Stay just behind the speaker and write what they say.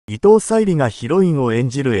伊藤沙莉がヒロインを演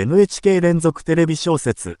じる NHK 連続テレビ小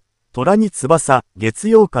説、虎に翼、月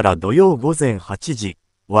曜から土曜午前8時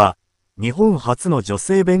は、日本初の女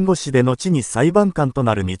性弁護士で後に裁判官と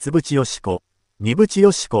なる三淵嘉子、二淵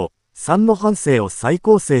嘉子さんの半生を再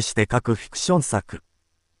構成して書くフィクション作。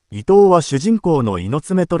伊藤は主人公の猪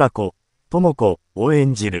爪虎子、智子を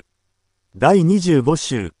演じる。第25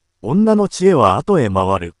週、女の知恵は後へ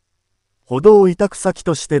回る。歩道委託先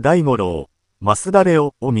として大五郎、増田レ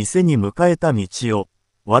オを店に迎えた道夫、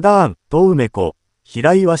和田杏と梅子、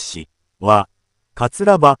平岩氏は、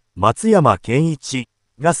桂場、松山健一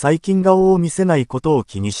が最近顔を見せないことを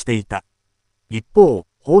気にしていた。一方、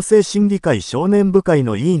法制審議会少年部会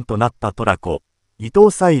の委員となった虎子、伊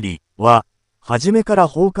藤沙莉は、初めから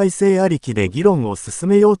法改正ありきで議論を進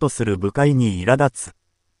めようとする部会に苛立つ。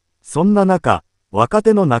そんな中、若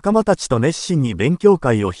手の仲間たちと熱心に勉強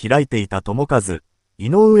会を開いていた友和、井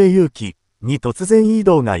上祐樹に突然異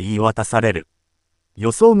動が言い渡される。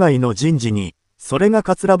予想外の人事に、それが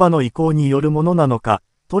桂場の意向によるものなのか、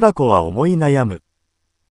虎子は思い悩む。